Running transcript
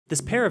This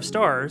pair of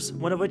stars,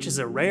 one of which is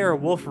a rare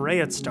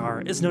Wolf-Rayet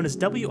star, is known as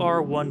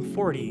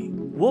WR140.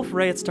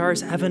 Wolf-Rayet stars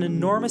have an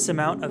enormous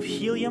amount of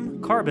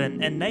helium,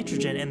 carbon, and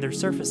nitrogen in their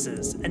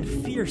surfaces, and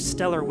fierce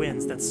stellar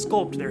winds that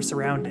sculpt their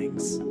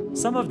surroundings.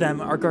 Some of them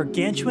are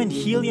gargantuan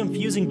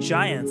helium-fusing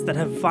giants that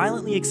have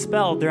violently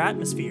expelled their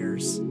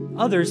atmospheres.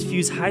 Others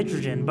fuse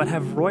hydrogen but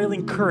have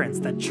roiling currents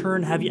that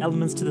churn heavy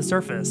elements to the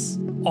surface.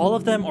 All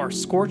of them are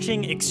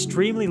scorching,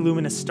 extremely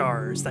luminous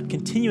stars that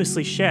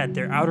continuously shed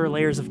their outer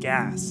layers of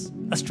gas.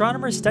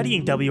 Astronomers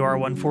studying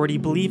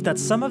WR140 believe that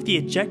some of the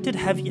ejected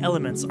heavy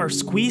elements are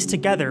squeezed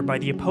together by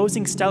the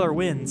opposing stellar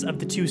winds of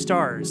the two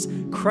stars,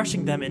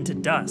 crushing them into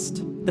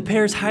dust. The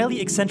pair's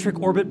highly eccentric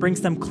orbit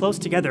brings them close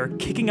together,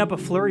 kicking up a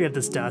flurry of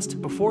this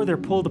dust before they're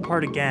pulled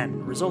apart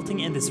again,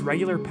 resulting in this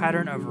regular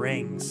pattern of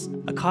rings.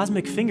 A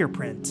cosmic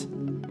fingerprint.